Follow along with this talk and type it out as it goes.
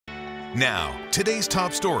Now, today's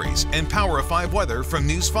top stories and Power of 5 weather from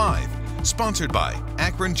News 5. Sponsored by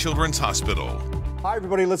Akron Children's Hospital. Hi,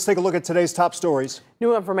 everybody. Let's take a look at today's top stories.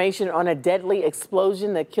 New information on a deadly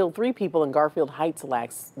explosion that killed 3 people in Garfield Heights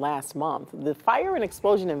last month. The Fire and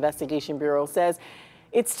Explosion Investigation Bureau says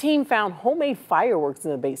its team found homemade fireworks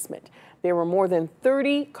in the basement. There were more than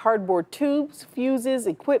 30 cardboard tubes, fuses,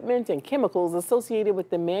 equipment, and chemicals associated with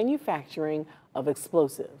the manufacturing of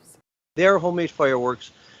explosives. They are homemade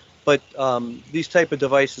fireworks, but these type of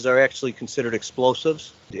devices are actually considered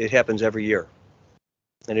explosives. It happens every year,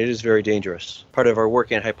 and it is very dangerous. Part of our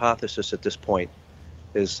working hypothesis at this point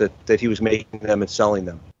is that he was making them and selling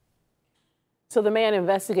them. So the man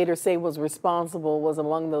investigators say was responsible was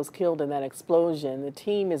among those killed in that explosion. The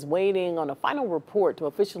team is waiting on a final report to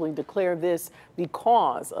officially declare this the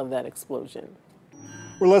cause of that explosion.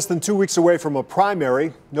 We're less than 2 weeks away from a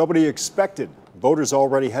primary. Nobody expected. Voters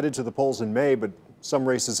already headed to the polls in May, but some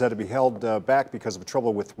races had to be held back because of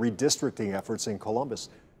trouble with redistricting efforts in Columbus.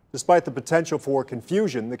 Despite the potential for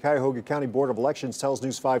confusion, the Cuyahoga County Board of Elections tells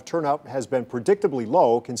News 5 turnout has been predictably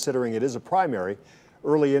low considering it is a primary.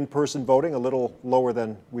 Early in-person voting a little lower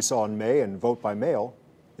than we saw in May, and vote by mail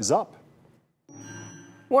is up.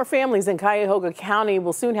 More families in Cuyahoga County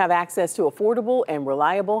will soon have access to affordable and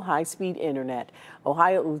reliable high-speed internet.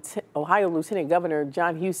 Ohio Lieutenant Governor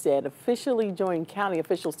John Husted officially joined county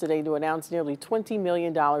officials today to announce nearly $20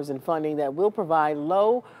 million in funding that will provide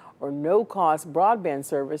low or no-cost broadband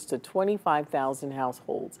service to 25,000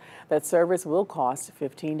 households. That service will cost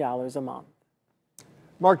 $15 a month.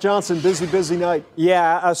 Mark Johnson, busy night.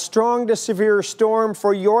 Yeah, a strong to severe storm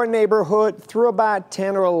for your neighborhood through about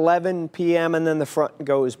 10 or 11 p.m. and then the front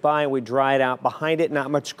goes by and we dry it out behind it.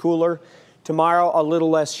 Not much cooler. Tomorrow, a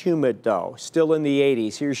little less humid, though. Still in the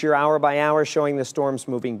 80s. Here's your hour by hour showing the storms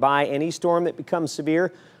moving by. Any storm that becomes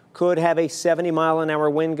severe could have a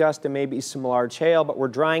 70-mile-an-hour wind gust and maybe some large hail, but we're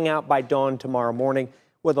drying out by dawn tomorrow morning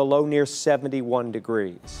with a low near 71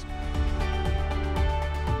 degrees.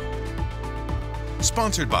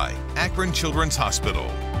 Sponsored by Akron Children's Hospital.